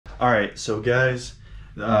All right, so guys,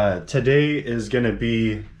 today is gonna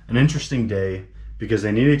be an interesting day because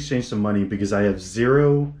I need to exchange some money because I have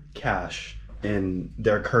zero cash in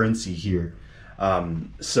their currency here.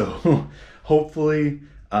 So hopefully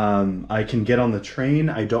I can get on the train.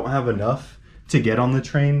 I don't have enough to get on the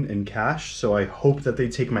train in cash, so I hope that they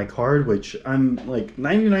take my card, which I'm like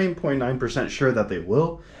 99.9% sure that they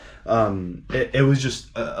will. It was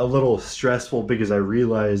just a little stressful because I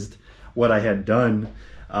realized what I had done.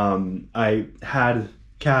 I had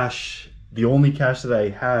cash. The only cash that I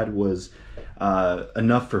had was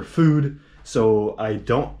enough for food, so I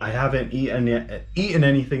haven't eaten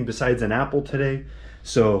anything besides an apple today.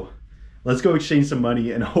 So let's go exchange some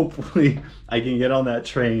money and hopefully I can get on that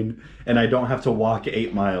train and I don't have to walk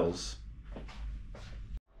 8 miles.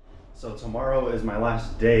 So tomorrow is my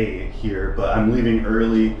last day here, but I'm leaving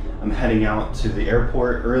early. I'm heading out to the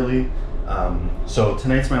airport early. So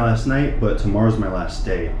tonight's my last night, but tomorrow's my last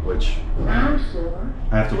day, which I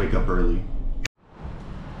have to wake up early.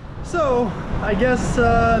 So I guess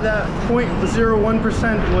that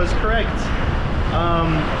 0.01% was correct.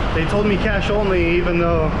 They told me cash only, even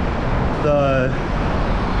though the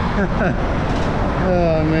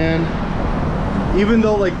oh man, even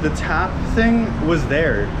though like the tap thing was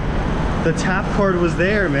there, the tap card was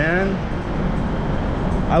there, man.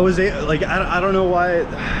 I was like, I don't know why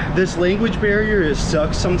this language barrier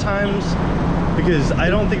sucks sometimes, because I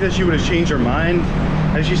don't think that she would have changed her mind.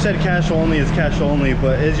 As she said, cash only is cash only,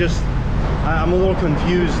 but it's just I'm a little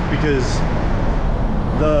confused because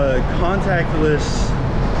the contactless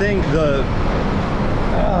thing,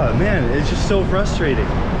 oh man, it's just so frustrating.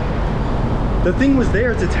 The thing was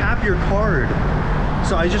there to tap your card,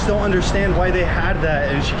 so I just don't understand why they had that,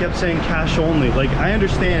 and she kept saying cash only. Like, I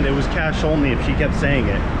understand it was cash only if she kept saying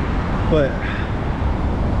it, but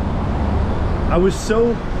I'm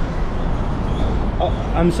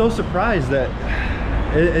so surprised that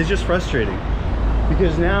it's just frustrating,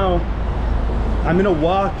 because now I'm gonna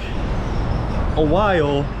walk a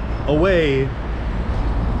while away.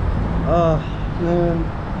 Man,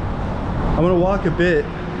 I'm gonna walk a bit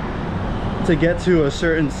to get to a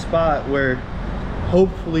certain spot where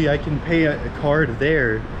hopefully I can pay a card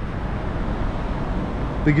there,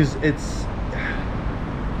 because it's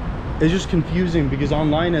just confusing, because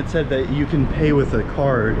online it said that you can pay with a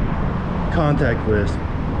card contactless,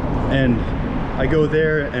 and I go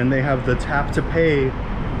there and they have the tap to pay,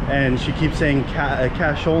 and she keeps saying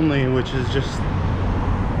cash only, which is just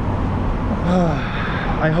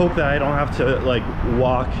I hope that I don't have to like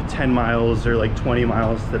walk 10 miles or like 20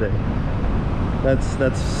 miles today. That's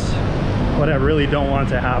what I really don't want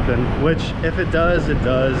to happen, which if it does, it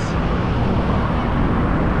does.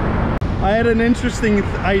 I had an interesting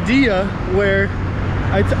idea where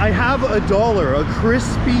I have $1, a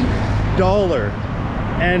crispy dollar,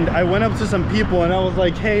 and I went up to some people and I was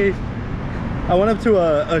like, hey, I went up to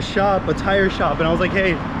a shop, a tire shop, and I was like,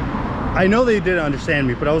 hey, I know they didn't understand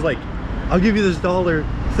me, but I was like, I'll give you this $30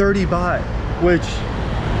 baht, which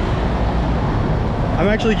I'm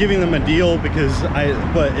actually giving them a deal because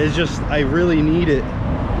but it's just, I really need it,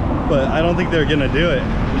 but I don't think they're gonna do it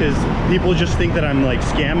because people just think that I'm like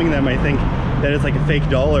scamming them. I think that it's like a fake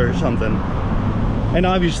dollar or something, and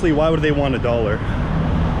obviously why would they want $1?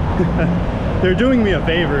 They're doing me a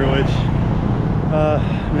favor, which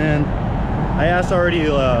man, I asked already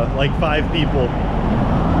like 5 people,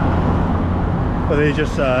 but they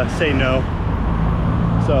just say no.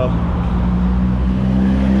 So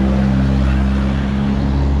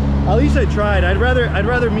at least I tried. I'd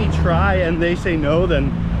rather me try and they say no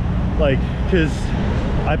than like, because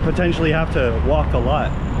I potentially have to walk a lot.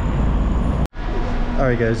 All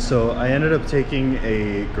right guys, so I ended up taking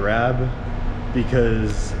a Grab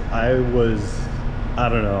because I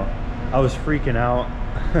don't know, I was freaking out.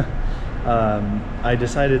 I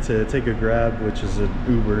decided to take a Grab, which is an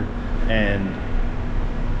Uber, and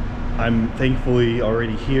I'm thankfully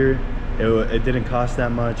already here. It didn't cost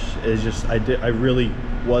that much. It's just I really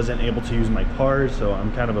wasn't able to use my card, so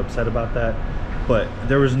I'm kind of upset about that. But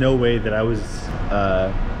there was no way that I was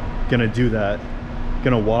gonna do that,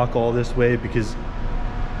 gonna walk all this way, because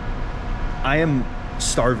I am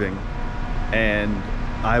starving and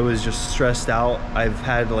I was just stressed out. I've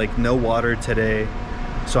had like no water today,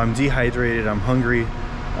 so I'm dehydrated, I'm hungry,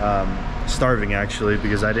 starving actually,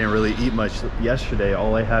 because I didn't really eat much yesterday.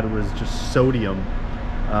 All I had was just sodium.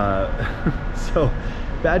 So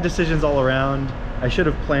bad decisions all around. I should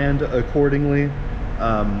have planned accordingly.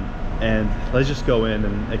 And let's just go in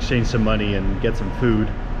and exchange some money and get some food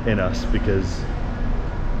in us, because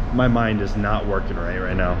my mind is not working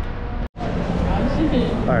right now.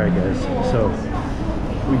 All right guys, so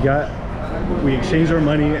we got We exchanged our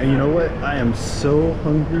money, and you know what? I am so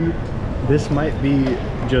hungry. This might be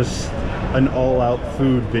just an all-out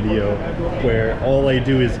food video where all I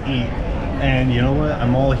do is eat. And you know what?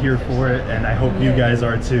 I'm all here for it, and I hope you guys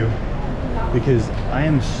are too, because I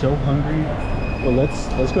am so hungry. Well,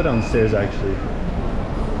 let's go downstairs actually,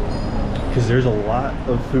 because there's a lot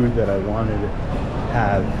of food that I wanted to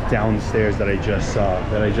have downstairs that I just saw,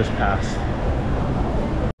 that I just passed.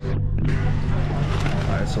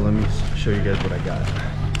 All right, so let me show you guys what I got.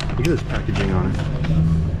 Look at this packaging on it.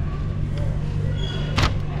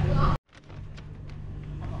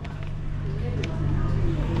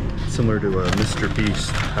 Similar to a Mr.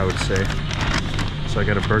 Beast, I would say. So I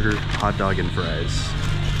got a burger, hot dog, and fries.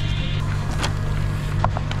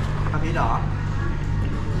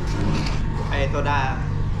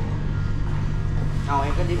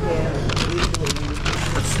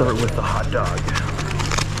 Let's start with the hot dog.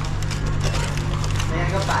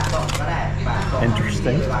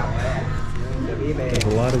 Interesting. There's a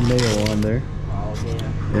lot of mayo on there.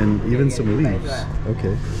 And even some leaves.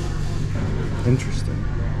 Okay. Interesting.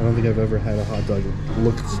 I don't think I've ever had a hot dog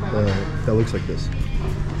that looks like this.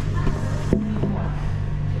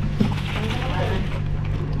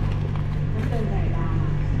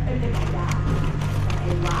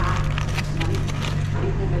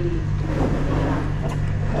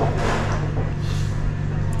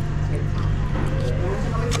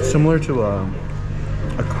 Similar to a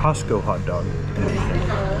Costco hot dog.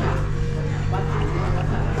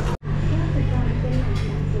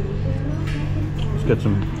 Let's get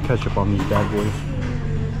some ketchup on these bad boys.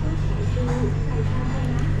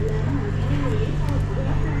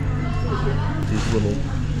 These little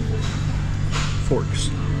forks.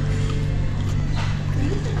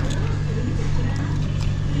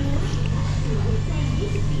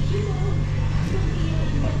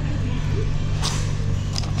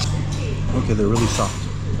 Okay, they're really soft.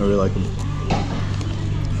 I really like them.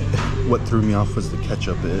 What threw me off was the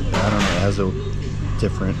ketchup. I don't know, it has a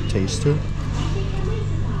different taste to it.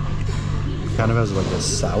 It kind of has like a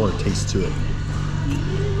sour taste to it.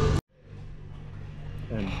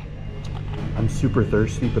 And I'm super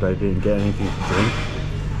thirsty, but I didn't get anything to drink.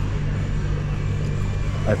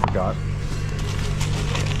 I forgot.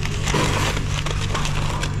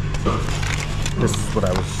 This is what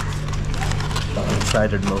I was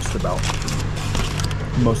excited most about.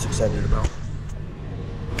 Most excited about.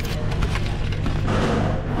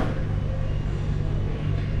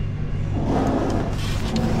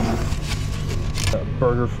 A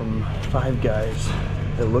burger from Five Guys.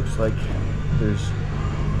 It looks like there's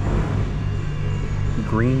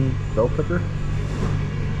green bell pepper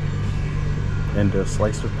and a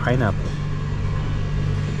slice of pineapple.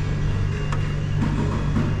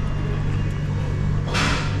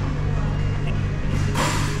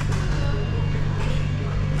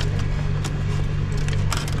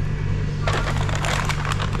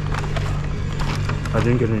 I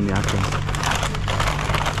didn't get any napkins.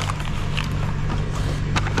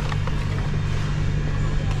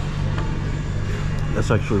 That's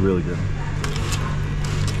actually really good.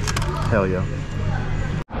 Hell yeah.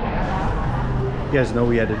 You guys know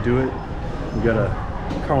we had to do it. We got a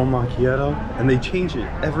caramel macchiato, and they change it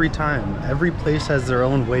every time. Every place has their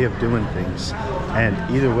own way of doing things, and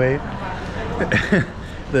either way,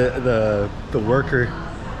 the worker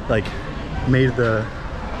like made the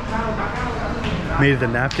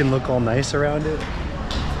napkin look all nice around it.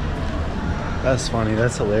 That's funny.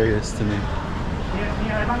 That's hilarious to me.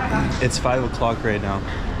 It's 5 o'clock right now.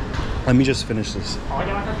 Let me just finish this.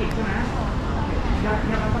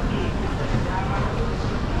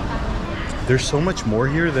 There's so much more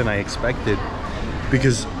here than I expected,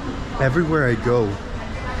 because everywhere I go,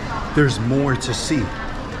 there's more to see.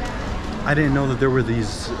 I didn't know that there were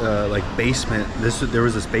these like basement. There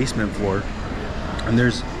was this basement floor, and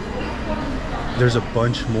there's a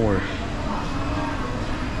bunch more.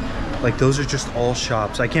 Like, those are just all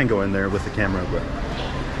shops. I can't go in there with the camera, but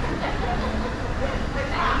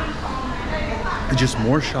just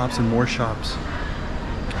more shops and more shops,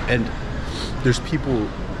 and there's people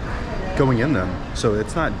going in them, so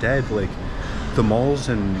it's not dead. Like the malls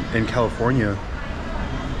in California,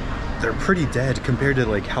 they're pretty dead compared to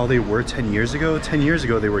like how they were 10 years ago. 10 years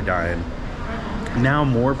ago they were dying. Now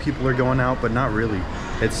more people are going out, but not really.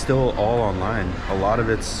 It's still all online. A lot of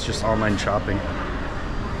it's just online shopping.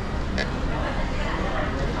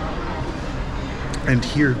 And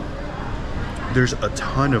here, there's a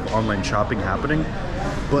ton of online shopping happening,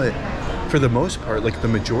 but for the most part, like the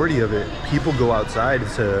majority of it, people go outside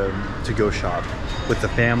to go shop with the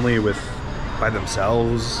family, by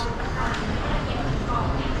themselves.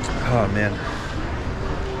 Oh man.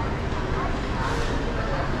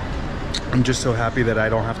 I'm just so happy that I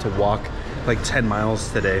don't have to walk like 10 miles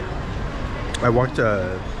today. I walked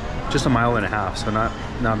just 1.5 miles, so not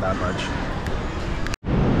that much.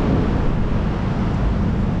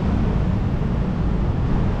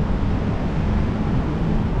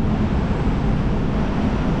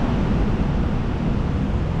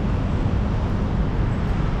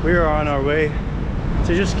 We are on our way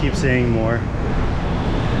to just keep seeing more.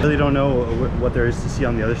 I really don't know what there is to see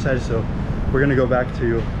on the other side, so we're gonna go back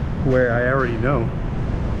to where I already know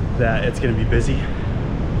that it's gonna be busy.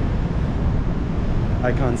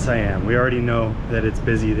 Icon Siam. We already know that it's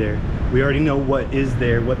busy there. We already know what is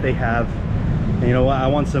there, what they have. And you know what? I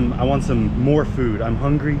want some more food. I'm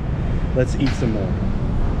hungry. Let's eat some more.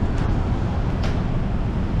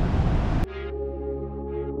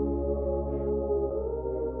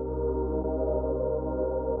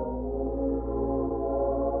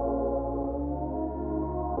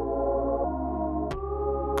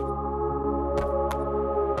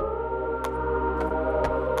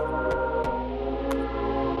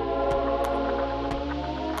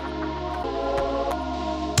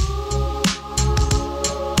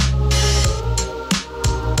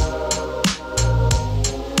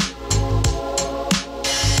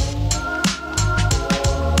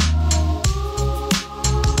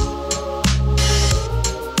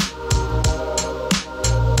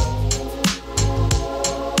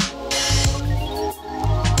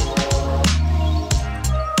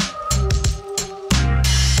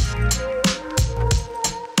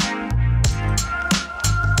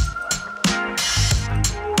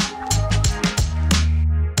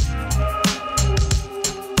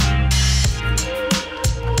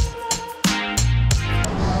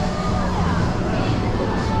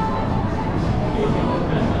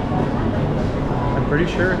 Pretty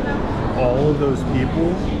sure all of those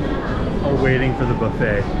people are waiting for the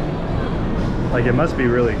buffet. Like, it must be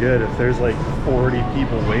really good if there's like 40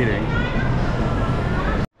 people waiting.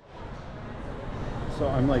 So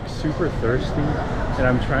I'm like super thirsty and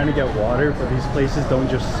I'm trying to get water, but these places don't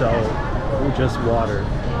just sell just water.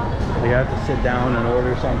 You have to sit down and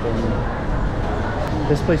order something.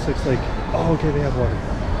 This place looks like, oh, okay, they have water,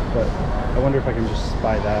 but I wonder if I can just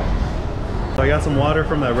buy that. So I got some water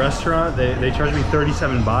from that restaurant. They charged me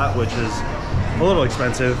 37 baht, which is a little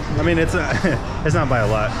expensive. I mean, it's not by a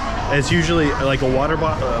lot. It's usually like a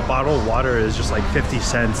bottle of water is just like 50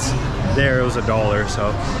 cents. There it was $1,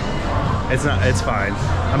 so it's fine.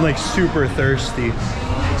 I'm like super thirsty,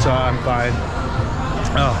 so I'm fine.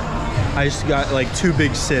 Oh, I just got like 2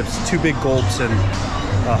 big sips, 2 big gulps, and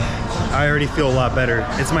I already feel a lot better.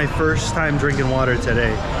 It's my first time drinking water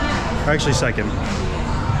today, or actually second.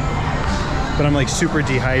 But I'm like super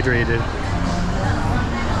dehydrated.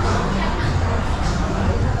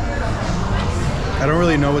 I don't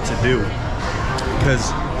really know what to do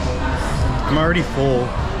because I'm already full,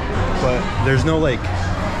 but there's no like,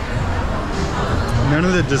 none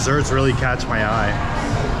of the desserts really catch my eye.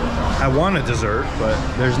 I want a dessert, but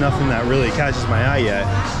there's nothing that really catches my eye yet.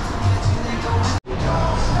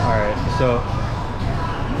 Alright, so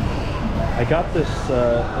I got this,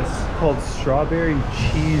 it's called strawberry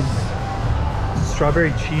cheese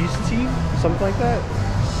tea, something like that.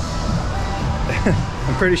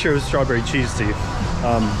 I'm pretty sure it was strawberry cheese tea.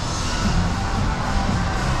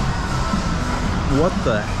 What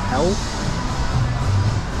the hell?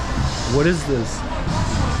 What is this?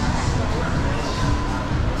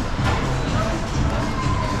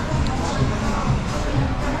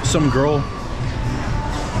 Some girl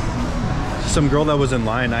that was in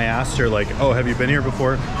line, I asked her like, oh, have you been here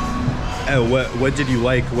before? What did you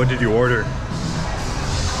like? What did you order?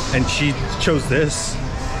 And she chose this.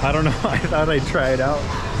 I don't know, I thought I'd try it out.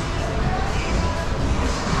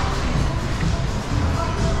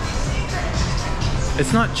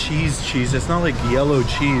 It's not cheese, it's not like yellow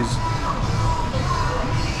cheese.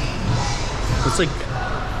 It's like,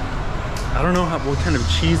 I don't know what kind of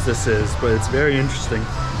cheese this is, but it's very interesting.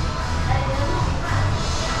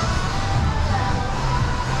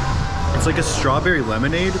 It's like a strawberry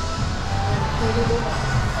lemonade,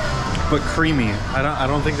 but creamy. I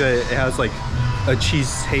don't think that it has like a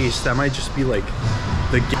cheese taste. That might just be like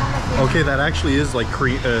the, okay, that actually is like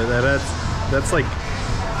that's like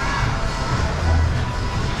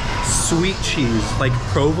sweet cheese, like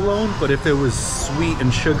provolone, but if it was sweet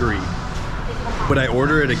and sugary. Would I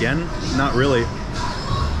order it again? Not really.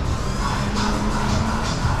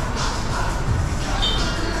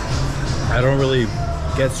 I don't really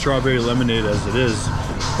get strawberry lemonade as it is,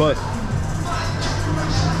 but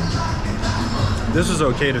this is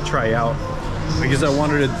okay to try out because I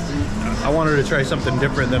wanted to try something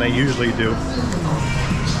different than I usually do.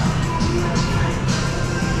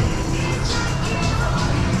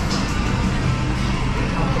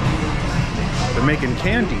 They're making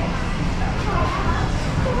candy.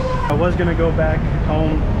 I was gonna go back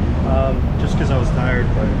home just because I was tired,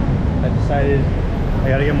 but I decided I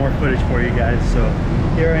gotta get more footage for you guys. So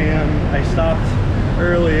here I am. I stopped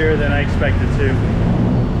earlier than I expected to.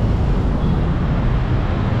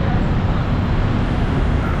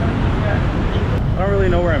 I don't really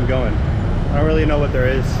know where I'm going. I don't really know what there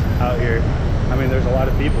is out here. I mean, there's a lot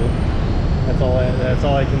of people. That's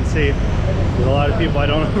all I can see. There's a lot of people. I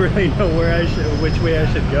don't really know which way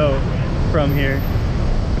I should go from here.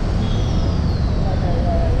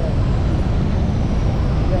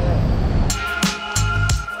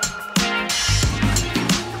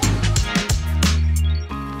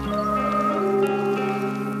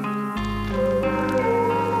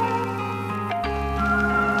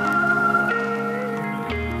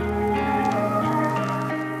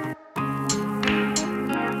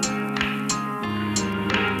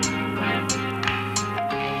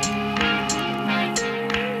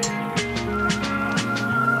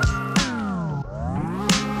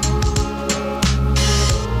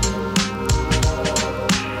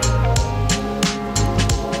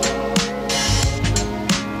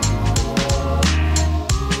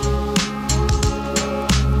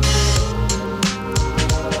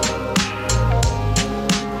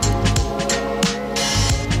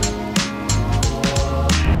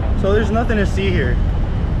 So there's nothing to see here.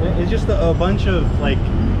 It's just a bunch of like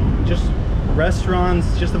just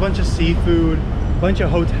restaurants, just a bunch of seafood, a bunch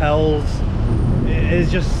of hotels.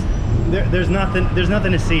 It's just there's nothing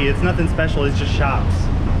to see. It's nothing special. It's just shops.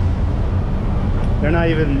 They're not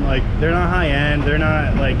even like, they're not high end, they're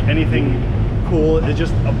not like anything cool. It's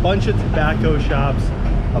just a bunch of tobacco shops,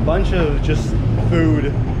 a bunch of just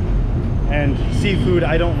food and seafood.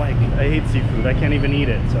 I don't like, I hate seafood. I can't even eat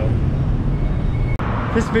it. So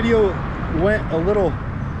this video went a little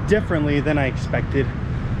differently than I expected.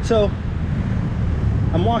 So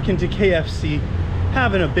I'm walking to KFC,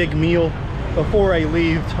 having a big meal before I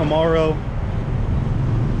leave tomorrow,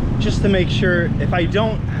 just to make sure if I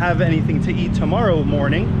don't have anything to eat tomorrow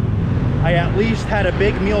morning, I at least had a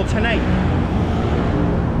big meal tonight.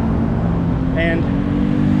 And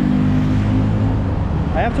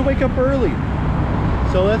I have to wake up early,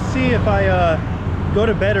 so let's see if I go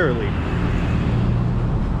to bed early,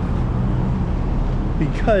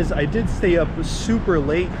 because I did stay up super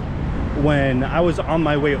late when I was on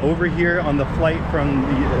my way over here on the flight from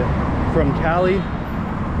Cali,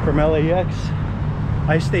 from LAX.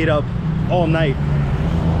 I stayed up all night,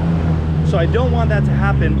 so I don't want that to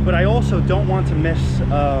happen, but I also don't want to miss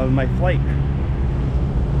my flight.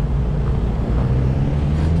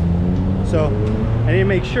 So I need to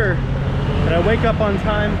make sure that I wake up on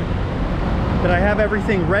time, that I have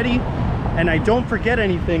everything ready, and I don't forget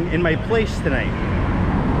anything in my place tonight.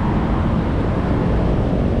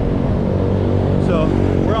 So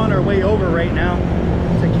we're on our way over right now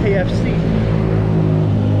to KFC.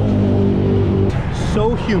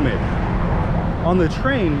 So humid. On the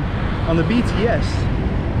train, on the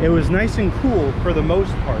BTS, it was nice and cool for the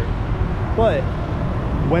most part, but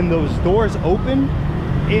when those doors open,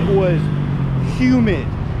 it was humid.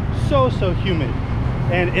 So humid.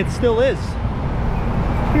 And it still is.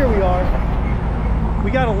 Here we are.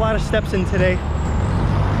 We got a lot of steps in today.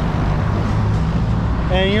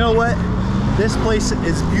 And you know what? This place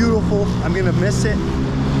is beautiful. I'm gonna miss it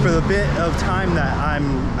for the bit of time that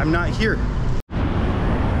I'm not here.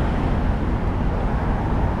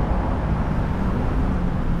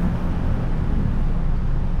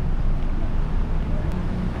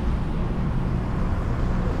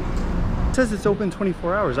 It says it's open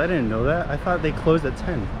 24 hours. I didn't know that. I thought they closed at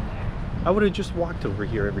 10. I would have just walked over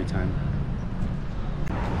here every time.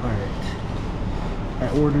 All right. I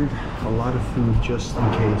ordered a lot of food just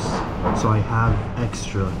in case, so I have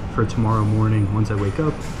extra for tomorrow morning once I wake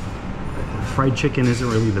up. Fried chicken isn't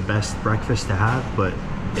really the best breakfast to have, but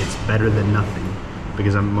it's better than nothing,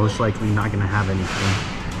 because I'm most likely not gonna have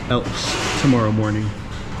anything else tomorrow morning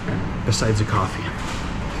besides a coffee.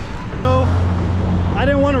 So I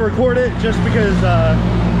didn't want to record it just because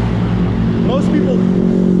most people,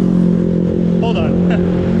 hold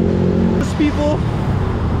on, most people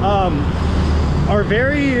are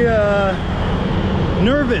very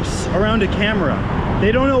nervous around a camera.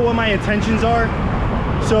 They don't know what my intentions are.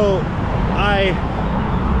 So I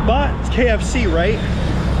bought KFC, right?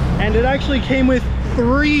 And it actually came with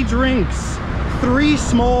 3 drinks, 3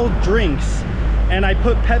 small drinks. And I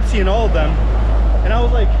put Pepsi in all of them. And I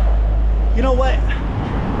was like, you know what?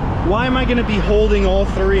 Why am I gonna be holding all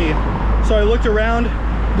 3? So I looked around,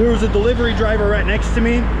 there was a delivery driver right next to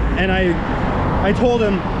me, and I told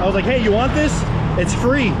him, I was like, hey, you want this? It's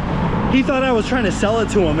free. he thought I was trying to sell it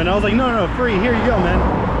to him, and I was like, no, free, here you go, man.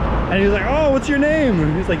 And he was like, oh, what's your name?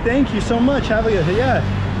 And he's like, thank you so much, have a good, yeah.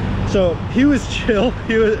 So he was chill.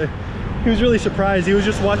 He was really surprised. He was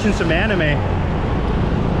just watching some anime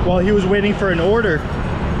while he was waiting for an order,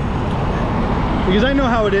 because I know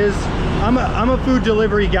how it is. I'm a food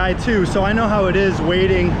delivery guy too, so I know how it is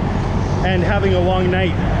waiting and having a long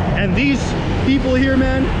night. And these people here,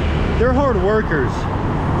 man, they're hard workers.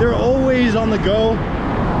 They're always on the go.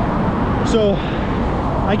 So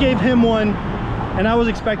I gave him one, and I was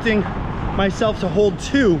expecting myself to hold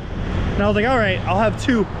 2, and I was like, all right, I'll have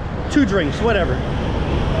two drinks, whatever.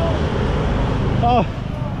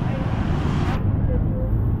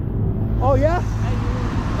 Oh yeah.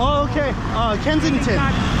 Oh, okay. Kensington.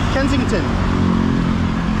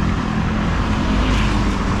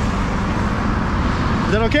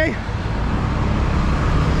 Is that okay?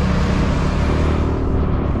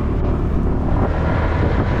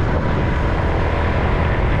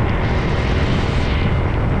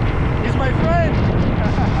 He's my friend.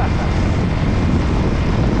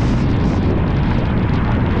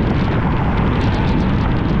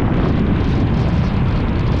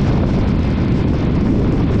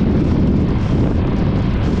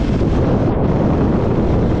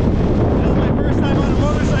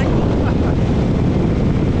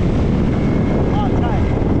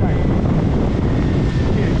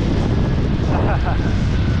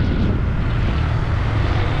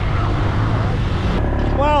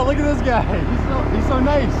 Wow, look at this guy. He's so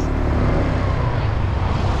nice.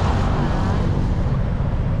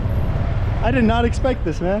 I did not expect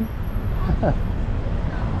this, man.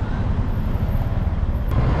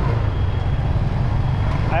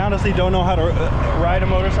 I honestly don't know how to ride a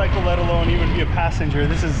motorcycle, let alone even be a passenger.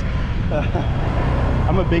 This is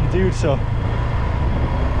I'm a big dude, so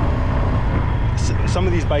some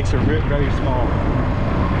of these bikes are very small.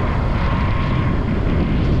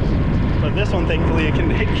 But this one, thankfully, it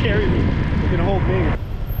can carry me. It can hold me.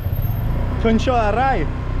 Kuncho arai.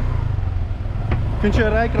 Kuncho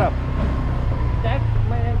arai krap. Jack,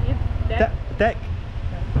 my name is Jack. Jack.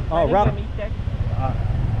 Oh, Rob.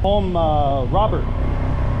 Home, Robert.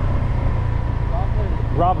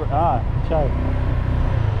 Robert. Ah, chai.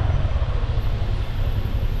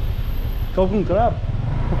 Kokun krap.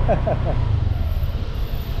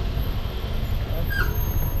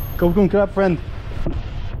 Kokun krap, friend.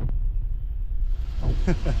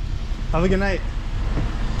 Have a good night.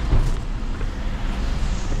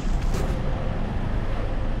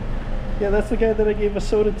 Yeah, that's the guy that I gave a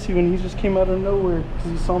soda to, and he just came out of nowhere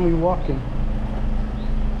because he saw me walking.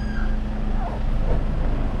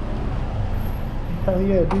 Hell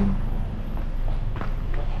yeah, dude.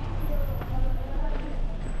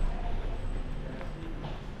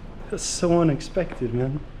 That's so unexpected,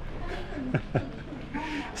 man.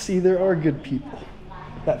 See, there are good people.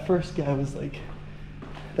 That first guy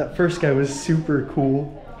was super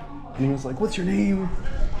cool, and he was like, what's your name?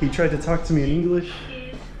 He tried to talk to me in English,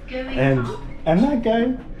 and that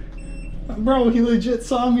guy, bro, he legit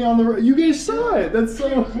saw me on the road. You guys saw it. That's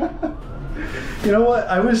so you know what,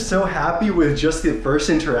 I was so happy with just the first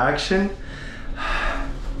interaction.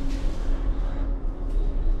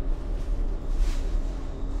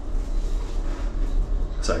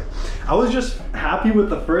 Sorry. I was just happy with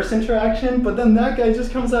the first interaction, but then that guy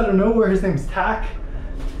just comes out of nowhere. His name's Tack.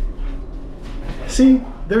 See,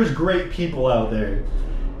 there's great people out there.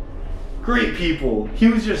 Great people. He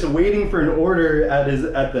was just waiting for an order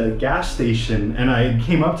at the gas station, and I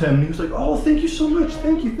came up to him and he was like, oh, thank you so much.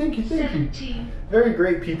 Thank you. Very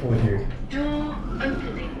great people here.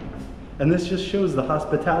 And this just shows the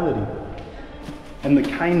hospitality and the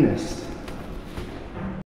kindness.